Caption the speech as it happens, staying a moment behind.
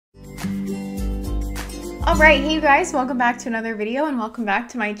Alright, hey you guys, welcome back to another video and welcome back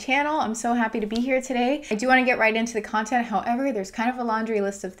to my channel. I'm so happy to be here today. I do want to get right into the content, however, there's kind of a laundry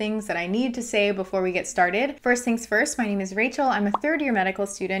list of things that I need to say before we get started. First things first, my name is Rachel. I'm a third-year medical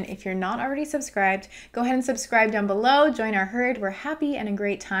student. If you're not already subscribed, go ahead and subscribe down below. Join our herd. We're happy and a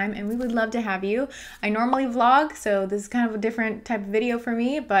great time and we would love to have you. I normally vlog, so this is kind of a different type of video for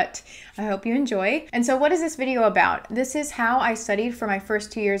me, but I hope you enjoy. And so what is this video about? This is how I studied for my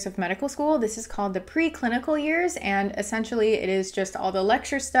first 2 years of medical school. This is called the preclinical years, and essentially it is just all the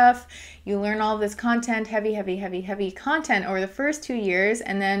lecture stuff. You learn all of this content, heavy content over the first 2 years,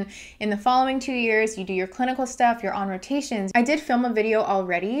 and then in the following 2 years you do your clinical stuff, you're on rotations. I did film a video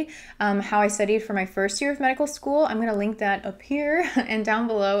already, how I studied for my first year of medical school. I'm going to link that up here and down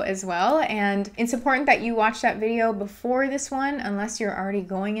below as well, and it's important that you watch that video before this one unless you're already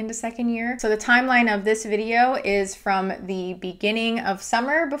going into second year. So the timeline of this video is from the beginning of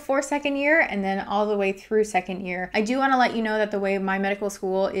summer before second year and then all the way through second year. I do want to let you know that the way my medical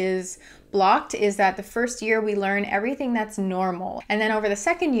school is blocked is that the first year we learn everything that's normal, and then over the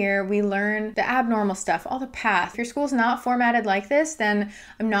second year we learn the abnormal stuff, all the path. If your school's not formatted like this, then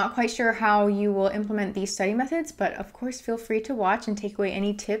I'm not quite sure how you will implement these study methods, but of course feel free to watch and take away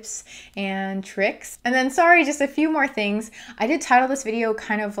any tips and tricks. And then sorry, just a few more things. I did title this video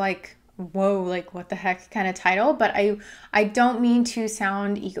kind of like, whoa, like what the heck kind of title, but I don't mean to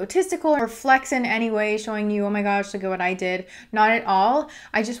sound egotistical or flex in any way, showing you, oh my gosh, look at what I did. Not at all.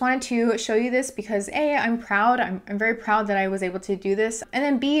 I just wanted to show you this because A, I'm proud. I'm very proud that I was able to do this. And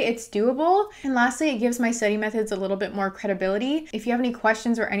then B, it's doable. And lastly, it gives my study methods a little bit more credibility. If you have any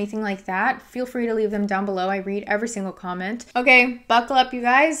questions or anything like that, feel free to leave them down below. I read every single comment. Okay, buckle up you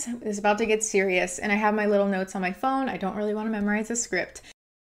guys. It's about to get serious. And I have my little notes on my phone. I don't really want to memorize a script.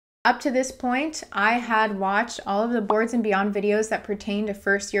 Up to this point, I had watched all of the Boards and Beyond videos that pertain to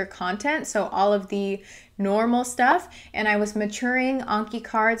first year content, so all of the normal stuff, and I was maturing Anki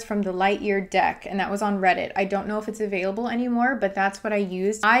cards from the light year deck, and that was on Reddit. I don't know if it's available anymore, but that's what I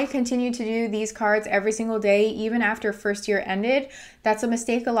used. I continued to do these cards every single day, even after first year ended. That's a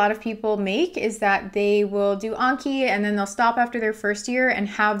mistake a lot of people make, is that they will do Anki and then they'll stop after their first year and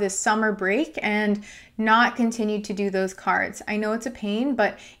have this summer break and not continue to do those cards. I know it's a pain,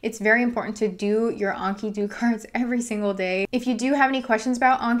 but it's very important to do your Anki do cards every single day. If you do have any questions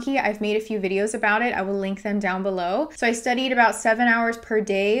about Anki, I've made a few videos about it. I will link them down below. So I studied about 7 hours per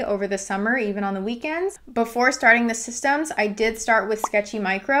day over the summer, even on the weekends. Before starting the systems, I did start with Sketchy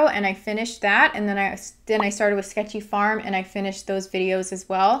Micro and I finished that, and then I started with Sketchy Farm and I finished those videos as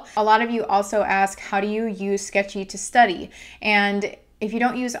well. A lot of you also ask, how do you use Sketchy to study? And if you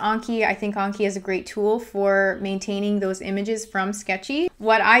don't use Anki, I think Anki is a great tool for maintaining those images from Sketchy.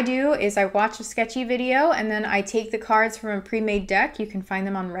 What I do is I watch a Sketchy video and then I take the cards from a pre-made deck. You can find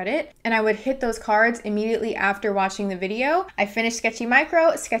them on Reddit. And I would hit those cards immediately after watching the video. I finished Sketchy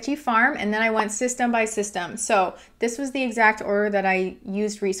Micro, Sketchy Farm, and then I went system by system. So this was the exact order that I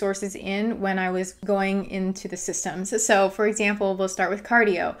used resources in when I was going into the systems. So for example, we'll start with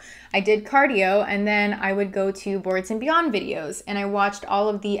cardio. I did cardio and then I would go to Boards and Beyond videos and I watched all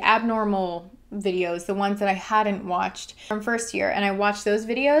of the abnormal videos, the ones that I hadn't watched from first year, and I watched those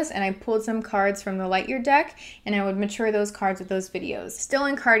videos and I pulled some cards from the light year deck and I would mature those cards with those videos. Still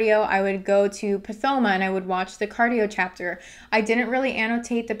in cardio, I would go to Pathoma and I would watch the cardio chapter. I didn't really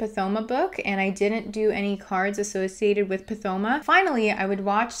annotate the Pathoma book and I didn't do any cards associated with Pathoma. Finally, I would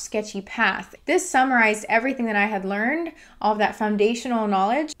watch Sketchy Path. This summarized everything that I had learned, all of that foundational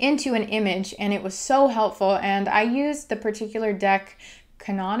knowledge, into an image, and it was so helpful. And I used the particular deck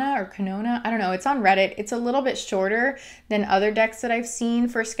Kanona, I don't know, it's on Reddit. It's a little bit shorter than other decks that I've seen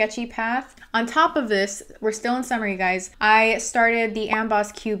for Sketchy Path. On top of this, we're still in summer, you guys. I started the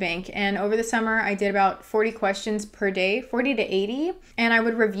AMBOSS Q Bank, and over the summer I did about 40 questions per day, 40 to 80, and I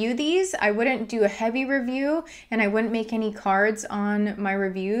would review these. I wouldn't do a heavy review and I wouldn't make any cards on my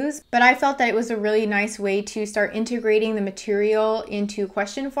reviews, but I felt that it was a really nice way to start integrating the material into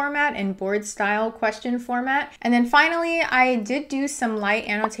question format and board style question format. And then finally, I did do some light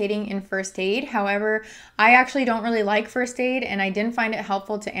annotating in first aid. However, I actually don't really like first aid and I didn't find it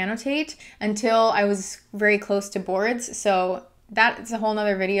helpful to annotate until I was very close to boards. So that's a whole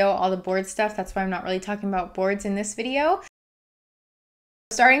nother video, all the board stuff. That's why I'm not really talking about boards in this video.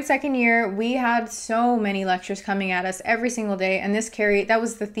 Starting second year, we had so many lectures coming at us every single day, and that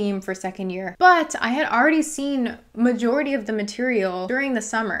was the theme for second year. But I had already seen majority of the material during the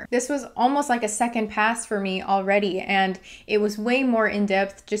summer. This was almost like a second pass for me already, and it was way more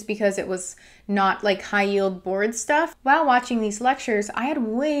in-depth just because it was not like high yield board stuff. While watching these lectures, I had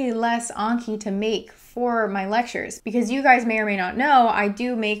way less Anki to make for my lectures, because you guys may or may not know, I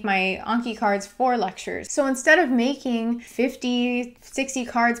do make my Anki cards for lectures. So instead of making 50, 60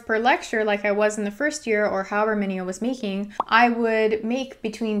 cards per lecture like I was in the first year, or however many I was making, I would make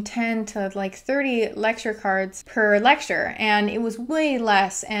between 10 to like 30 lecture cards per lecture, and it was way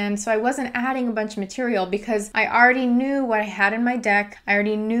less. And so I wasn't adding a bunch of material because I already knew what I had in my deck. I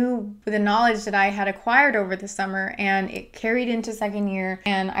already knew the knowledge that I had acquired over the summer, and it carried into second year,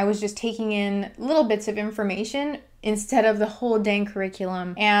 and I was just taking in little bits of information instead of the whole dang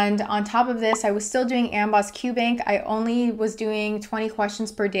curriculum. And on top of this, I was still doing AMBOSS QBank. I only was doing 20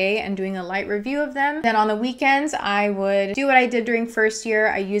 questions per day and doing a light review of them. Then on the weekends, I would do what I did during first year.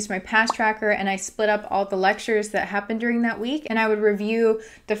 I used my past tracker and I split up all the lectures that happened during that week, and I would review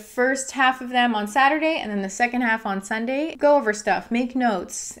the first half of them on Saturday and then the second half on Sunday. Go over stuff, make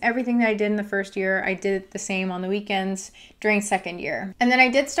notes. Everything that I did in the first year, I did the same on the weekends during second year. And then I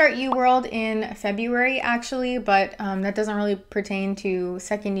did start UWorld in February actually, but that doesn't really pertain to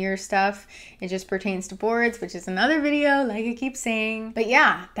second year stuff. It just pertains to boards, which is another video, like I keep saying. But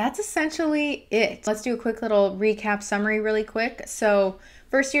yeah, that's essentially it. Let's do a quick little recap summary really quick. So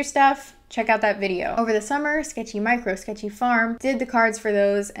first year stuff, check out that video. Over the summer, Sketchy Micro, Sketchy Farm, did the cards for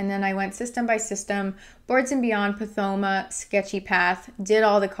those, and then I went system by system, Boards and Beyond, Pathoma, Sketchy Path, did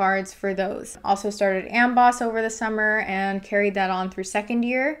all the cards for those. Also started AMBOSS over the summer and carried that on through second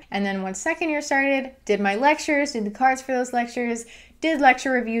year. And then once second year started, did my lectures, did the cards for those lectures, did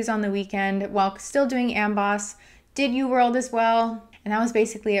lecture reviews on the weekend while still doing AMBOSS, did UWorld as well, and that was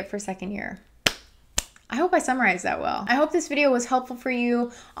basically it for second year. I hope I summarized that well. I hope this video was helpful for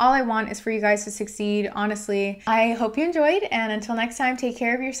you. All I want is for you guys to succeed, honestly. I hope you enjoyed, and until next time, take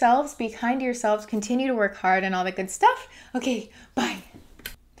care of yourselves, be kind to yourselves, continue to work hard, and all that good stuff. Okay, bye.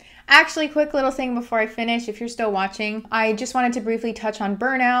 Actually, quick little thing before I finish, if you're still watching, I just wanted to briefly touch on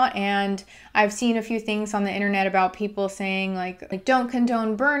burnout. And I've seen a few things on the internet about people saying like don't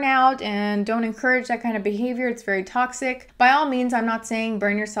condone burnout and don't encourage that kind of behavior. It's very toxic. By all means, I'm not saying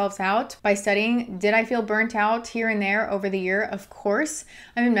burn yourselves out by studying. Did I feel burnt out here and there over the year? Of course.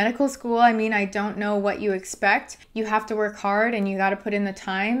 I'm in medical school. I mean, I don't know what you expect. You have to work hard and you got to put in the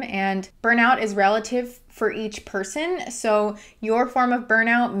time, and burnout is relative for each person. So your form of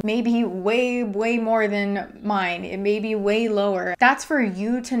burnout may be way more than mine. It may be way lower. That's for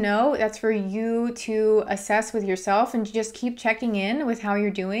you to know. That's for you to assess with yourself and just keep checking in with how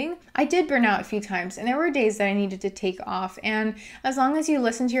you're doing. I did burn out a few times, and there were days that I needed to take off. And as long as you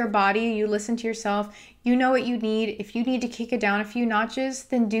listen to your body, you listen to yourself, you know what you need. If you need to kick it down a few notches,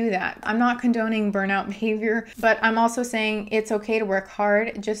 then do that. I'm not condoning burnout behavior, but I'm also saying it's okay to work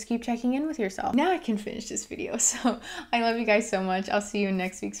hard. Just keep checking in with yourself. Now I can finish this video. So I love you guys so much. I'll see you in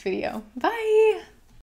next week's video. Bye.